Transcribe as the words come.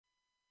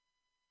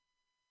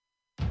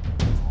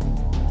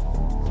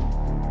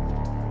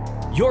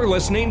You're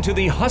listening to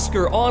the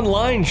Husker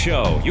Online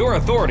Show, your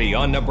authority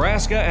on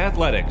Nebraska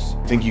athletics.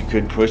 I think you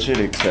could push it,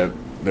 except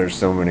there's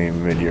so many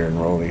mid-year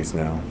enrollees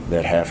now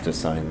that have to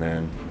sign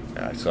then.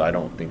 So I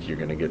don't think you're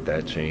going to get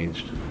that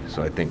changed.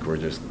 So I think we're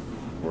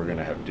going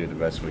to have to do the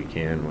best we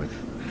can with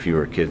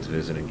fewer kids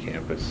visiting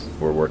campus.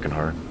 We're working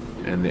hard.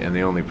 And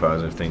the only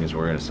positive thing is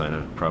we're going to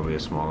sign probably a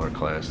smaller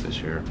class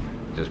this year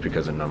just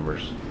because of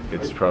numbers.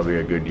 It's probably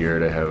a good year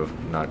to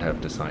not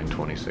have to sign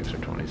 26 or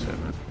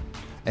 27.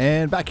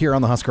 And back here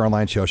on the Husker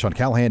Online Show, Sean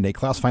Callahan, Nate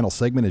Klaus, final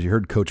segment, as you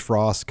heard Coach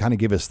Frost kind of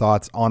give his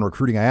thoughts on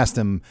recruiting. I asked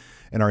him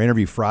in our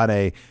interview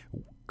Friday,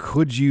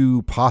 could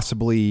you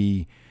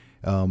possibly,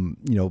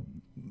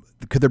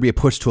 could there be a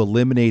push to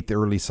eliminate the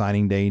early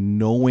signing day,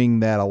 knowing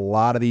that a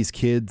lot of these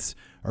kids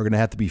are going to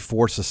have to be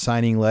forced to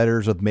signing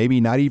letters with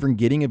maybe not even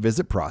getting a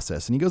visit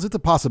process? And he goes, it's a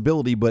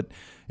possibility, but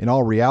in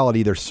all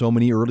reality, there's so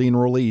many early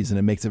enrollees, and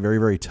it makes it very,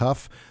 very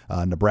tough.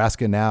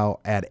 Nebraska now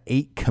at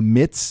 8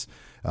 commits.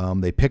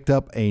 They picked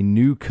up a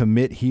new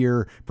commit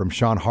here from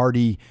Shawn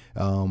Hardy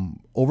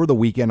over the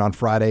weekend on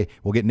Friday.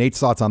 We'll get Nate's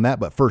thoughts on that.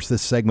 But first,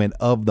 this segment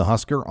of the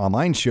Husker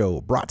Online Show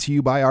brought to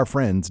you by our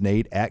friends,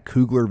 Nate, at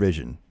Kugler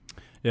Vision.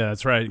 Yeah,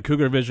 that's right.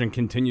 Kugler Vision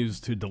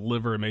continues to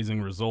deliver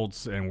amazing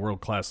results and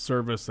world-class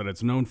service that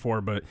it's known for,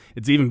 but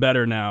it's even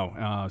better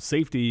now.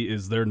 Safety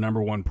is their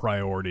number one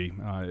priority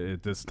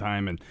at this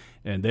time,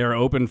 and they are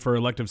open for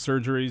elective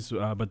surgeries,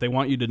 but they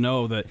want you to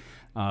know that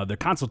the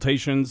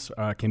consultations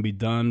can be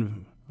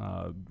done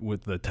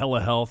with the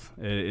telehealth.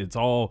 It's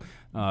all,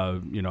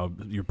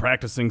 you're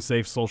practicing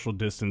safe social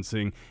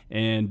distancing,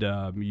 and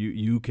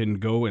you can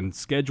go and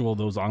schedule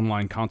those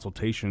online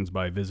consultations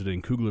by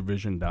visiting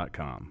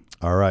KuglerVision.com.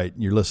 All right,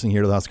 you're listening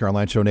here to the Husker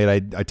Online Show.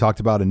 Nate, I talked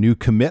about a new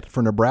commit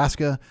for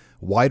Nebraska,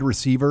 wide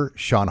receiver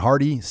Shawn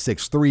Hardy,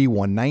 6'3",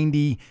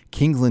 190,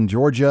 Kingsland,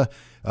 Georgia.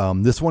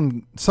 This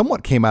one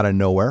somewhat came out of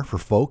nowhere for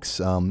folks.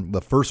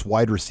 The first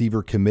wide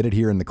receiver committed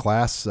here in the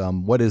class.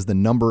 What is the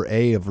number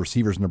A of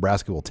receivers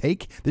Nebraska will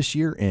take this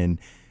year, and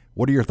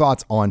what are your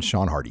thoughts on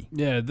Shawn Hardy?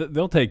 Yeah,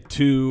 they'll take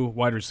 2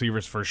 wide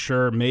receivers for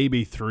sure,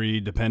 maybe 3,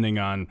 depending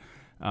on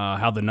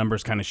how the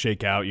numbers kind of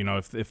shake out.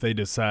 If they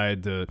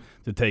decide to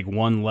take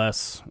one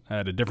less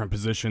at a different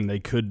position, they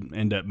could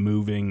end up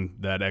moving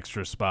that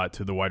extra spot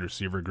to the wide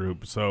receiver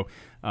group. So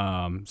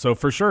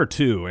for sure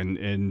 2,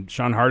 and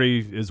Shawn Hardy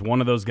is one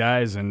of those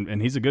guys,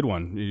 and he's a good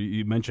one.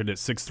 You mentioned it,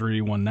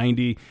 6'3",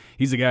 190.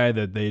 He's a guy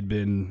that they've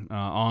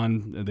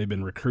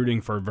been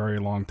recruiting for a very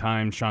long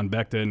time. Sean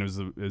Beckton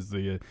is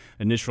the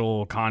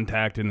initial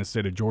contact in the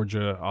state of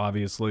Georgia,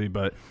 obviously,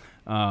 but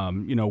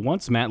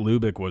once Matt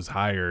Lubick was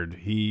hired,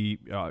 he,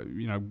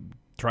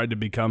 tried to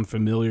become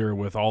familiar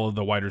with all of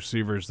the wide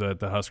receivers that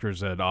the Huskers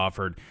had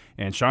offered.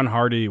 And Shawn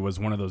Hardy was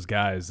one of those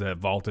guys that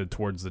vaulted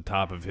towards the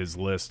top of his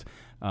list.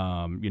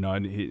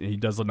 And he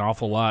does an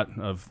awful lot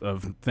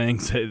of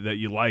things that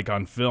you like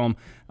on film.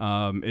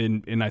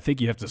 And I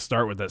think you have to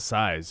start with that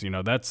size.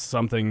 That's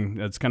something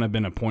that's kind of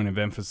been a point of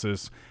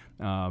emphasis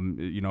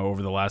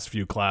over the last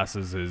few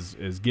classes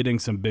is getting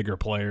some bigger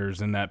players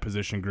in that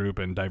position group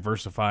and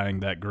diversifying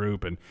that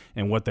group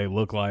and what they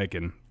look like.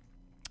 And,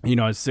 at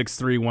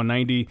 6'3",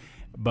 190,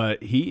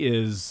 but he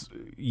is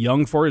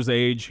young for his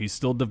age. He's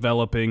still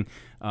developing.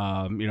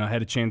 I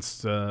had a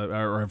chance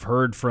or I've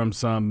heard from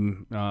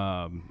some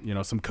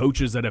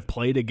coaches that have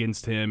played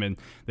against him, and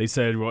they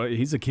said, well,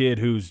 he's a kid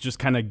who's just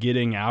kind of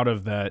getting out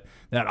of that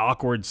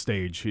awkward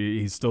stage.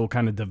 He's still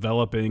kind of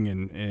developing,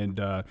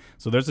 and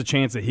so there's a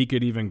chance that he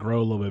could even grow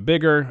a little bit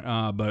bigger,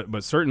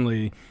 but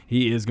certainly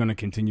he is going to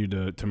continue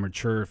to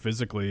mature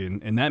physically,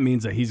 and that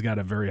means that he's got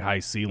a very high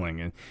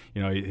ceiling. And,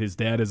 his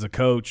dad is a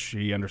coach.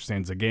 He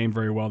understands the game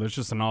very well. There's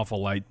just an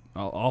awful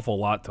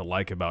lot to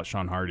like about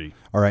Shawn Hardy.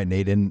 All right,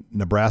 Nate, in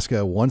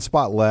Nebraska, 1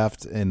 spot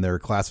left in their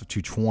class of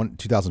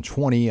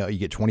 2020. You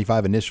get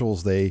 25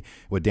 initials.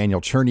 With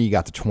Daniel Cherney,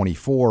 got to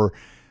 24.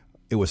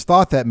 It was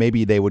thought that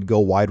maybe they would go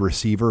wide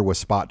receiver with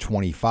spot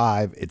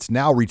 25. It's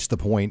now reached the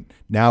point,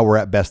 now we're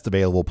at best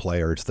available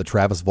player. It's the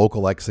Travis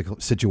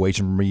Vokalek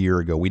situation from a year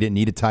ago. We didn't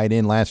need a tight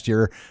end last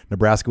year,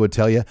 Nebraska would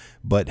tell you.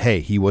 But, hey,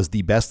 he was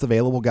the best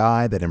available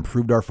guy that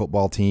improved our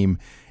football team.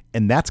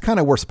 And that's kind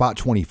of where spot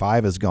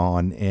 25 has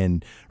gone.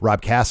 And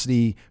Rob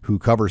Cassidy, who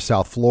covers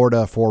South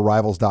Florida for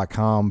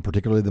Rivals.com,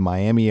 particularly the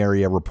Miami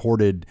area,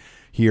 reported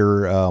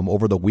here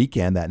over the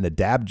weekend that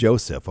Nadab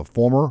Joseph, a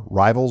former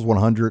Rivals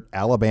 100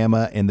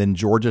 Alabama and then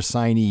Georgia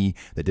signee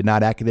that did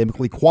not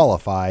academically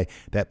qualify,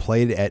 that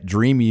played at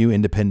Dream U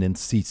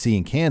Independence CC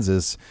in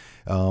Kansas,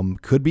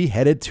 could be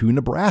headed to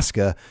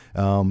Nebraska.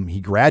 He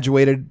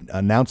graduated,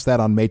 announced that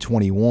on May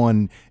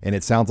 21, and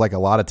it sounds like a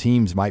lot of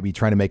teams might be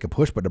trying to make a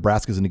push, but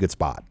Nebraska's in a good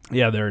spot.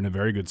 Yeah, they're in a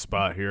very good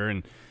spot here,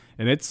 and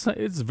it's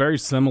very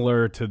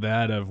similar to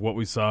that of what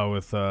we saw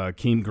with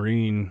Keem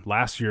Green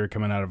last year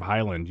coming out of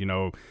Highland.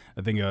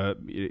 I think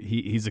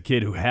he's a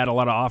kid who had a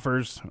lot of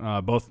offers,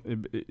 both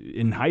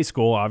in high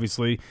school.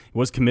 Obviously,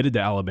 was committed to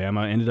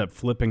Alabama, ended up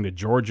flipping to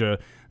Georgia,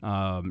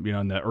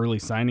 in the early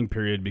signing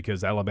period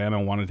because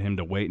Alabama wanted him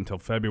to wait until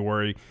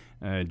February.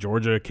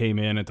 Georgia came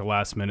in at the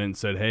last minute and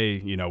said,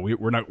 "Hey,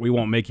 we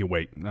won't make you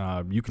wait.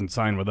 You can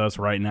sign with us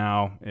right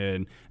now."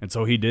 And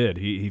so he did.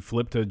 He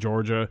flipped to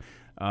Georgia.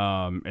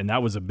 And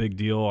that was a big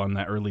deal on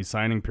that early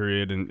signing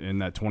period in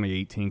that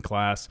 2018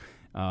 class.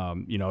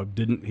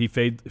 He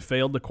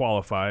failed to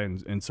qualify,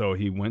 and so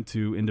he went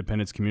to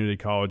Independence Community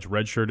College,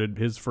 redshirted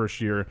his first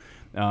year,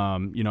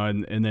 and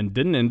then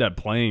didn't end up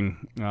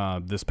playing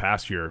this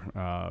past year.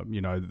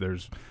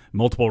 There's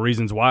multiple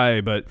reasons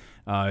why, but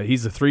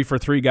he's a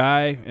 3-for-3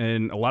 guy,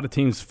 and a lot of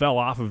teams fell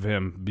off of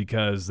him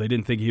because they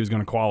didn't think he was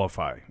going to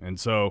qualify, and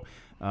so.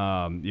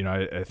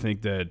 I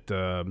think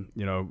that,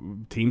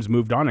 teams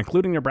moved on,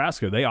 including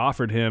Nebraska. They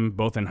offered him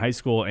both in high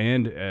school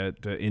and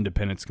at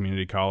Independence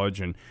Community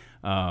College. And,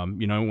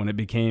 when it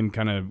became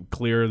kind of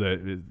clear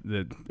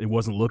that it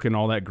wasn't looking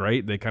all that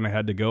great, they kind of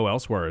had to go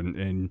elsewhere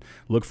and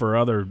look for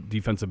other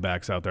defensive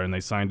backs out there. And they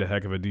signed a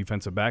heck of a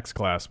defensive backs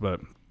class. But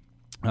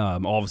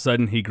all of a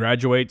sudden he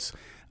graduates.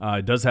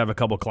 Does have a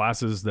couple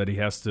classes that he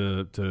has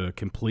to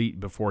complete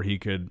before he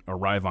could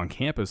arrive on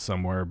campus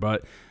somewhere.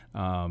 But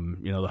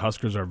the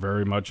Huskers are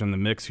very much in the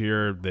mix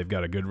here. They've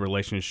got a good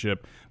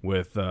relationship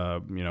with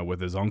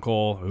his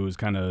uncle, who's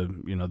kind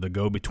of the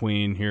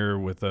go-between here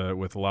with a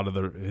lot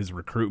of his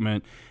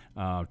recruitment.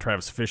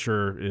 Travis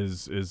Fisher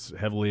is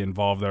heavily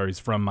involved there. He's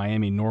from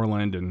Miami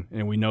Norland,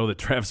 and we know that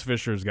Travis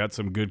Fisher's got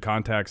some good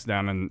contacts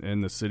down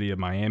in the city of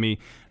Miami.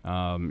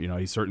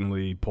 He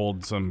certainly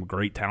pulled some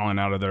great talent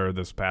out of there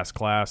this past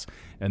class.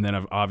 And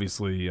then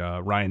obviously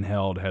Ryan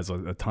Held has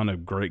a ton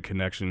of great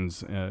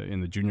connections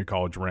in the junior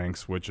college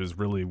ranks, which is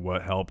really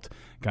what helped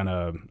kind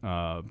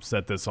of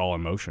set this all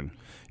in motion.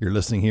 You're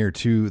listening here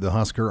to the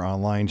Husker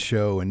Online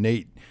Show. And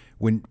Nate,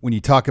 when you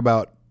talk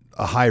about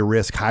a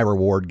high-risk,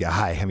 high-reward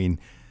guy, I mean,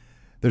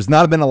 there's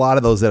not been a lot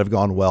of those that have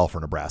gone well for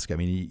Nebraska. I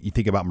mean, you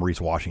think about Maurice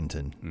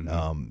Washington.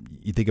 Mm-hmm.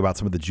 You think about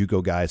some of the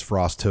JUCO guys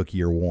Frost took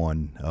year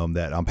one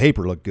that on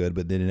paper looked good,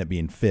 but then ended up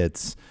being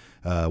fits.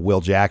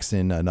 Will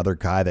Jackson, another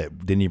guy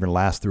that didn't even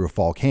last through a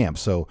fall camp.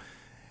 So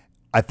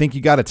I think you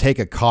got to take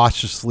a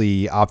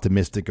cautiously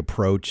optimistic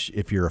approach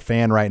if you're a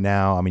fan right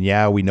now. I mean,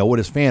 yeah, we know what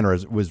his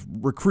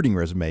recruiting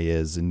resume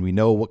is, and we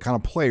know what kind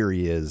of player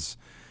he is.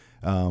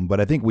 But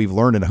I think we've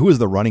learned, and who is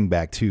the running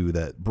back too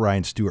that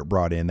Brian Stewart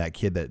brought in, that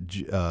kid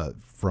that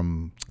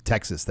from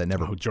Texas that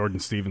never Jordan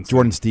Stevenson.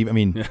 Jordan Stevenson.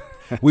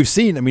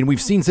 I mean,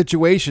 we've seen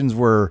situations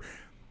where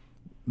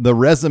the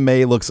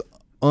resume looks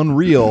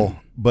unreal,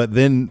 but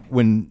then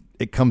when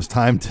it comes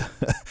time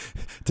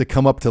to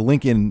come up to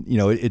Lincoln,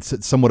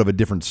 it's somewhat of a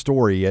different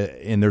story,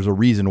 and there's a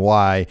reason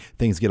why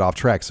things get off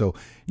track. So,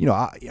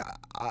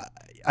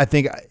 I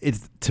think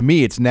to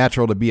me it's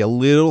natural to be a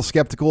little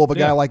skeptical of a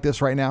guy like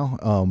this right now,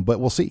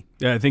 but we'll see.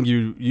 Yeah, I think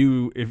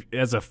if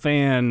as a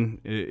fan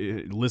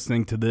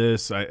listening to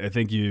this, I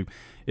think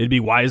it'd be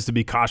wise to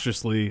be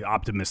cautiously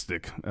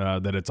optimistic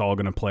that it's all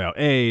going to play out.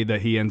 A,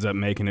 that he ends up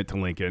making it to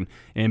Lincoln,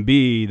 and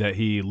B, that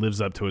he lives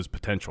up to his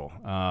potential.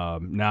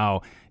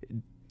 Now,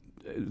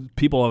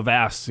 people have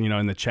asked,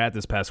 in the chat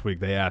this past week,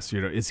 they asked,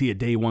 is he a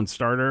day one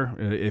starter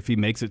if he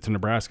makes it to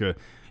Nebraska?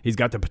 He's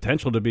got the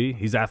potential to be.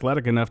 He's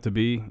athletic enough to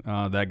be.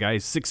 That guy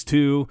is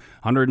 6'2",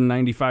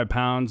 195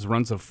 pounds,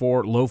 runs a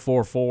low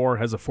 4.4,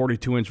 has a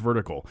 42-inch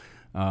vertical.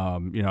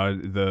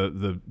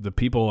 The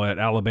people at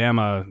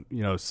Alabama,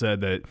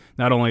 said that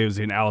not only is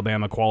he an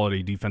Alabama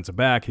quality defensive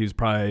back, he's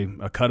probably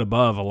a cut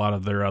above a lot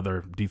of their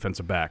other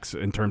defensive backs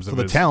in terms of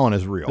the talent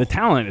is real. The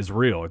talent is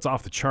real. It's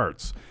off the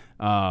charts.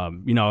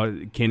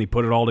 Can he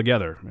put it all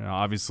together?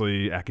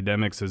 Obviously,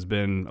 academics has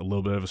been a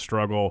little bit of a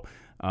struggle.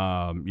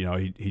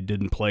 He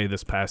didn't play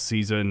this past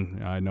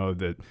season. I know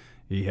that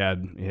he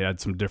had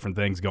some different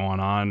things going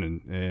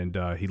on,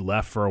 and he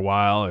left for a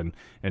while,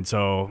 and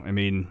so I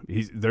mean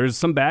there's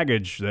some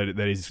baggage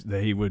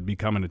that he would be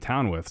coming to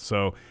town with.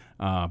 So,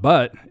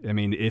 but I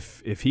mean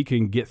if he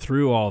can get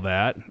through all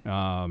that,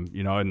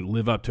 and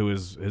live up to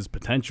his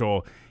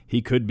potential,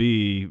 he could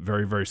be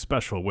very, very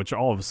special. Which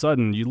all of a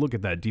sudden you look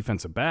at that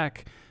defensive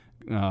back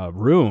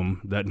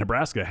room that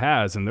Nebraska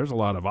has, and there's a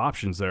lot of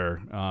options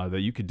there that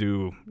you could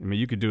do. I mean,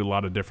 you could do a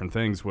lot of different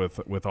things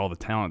with all the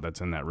talent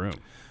that's in that room.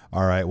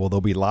 All right, well,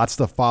 there'll be lots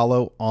to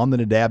follow on the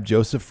Nadab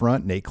Joseph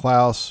front. Nate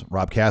Klaus,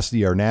 Rob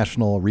Cassidy, our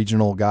national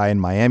regional guy in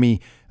Miami.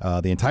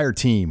 The entire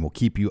team will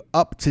keep you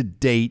up to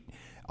date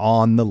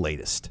on the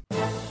latest.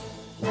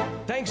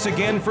 Thanks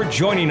again for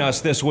joining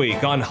us this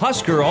week on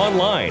Husker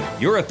Online,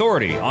 your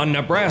authority on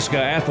Nebraska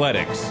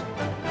athletics.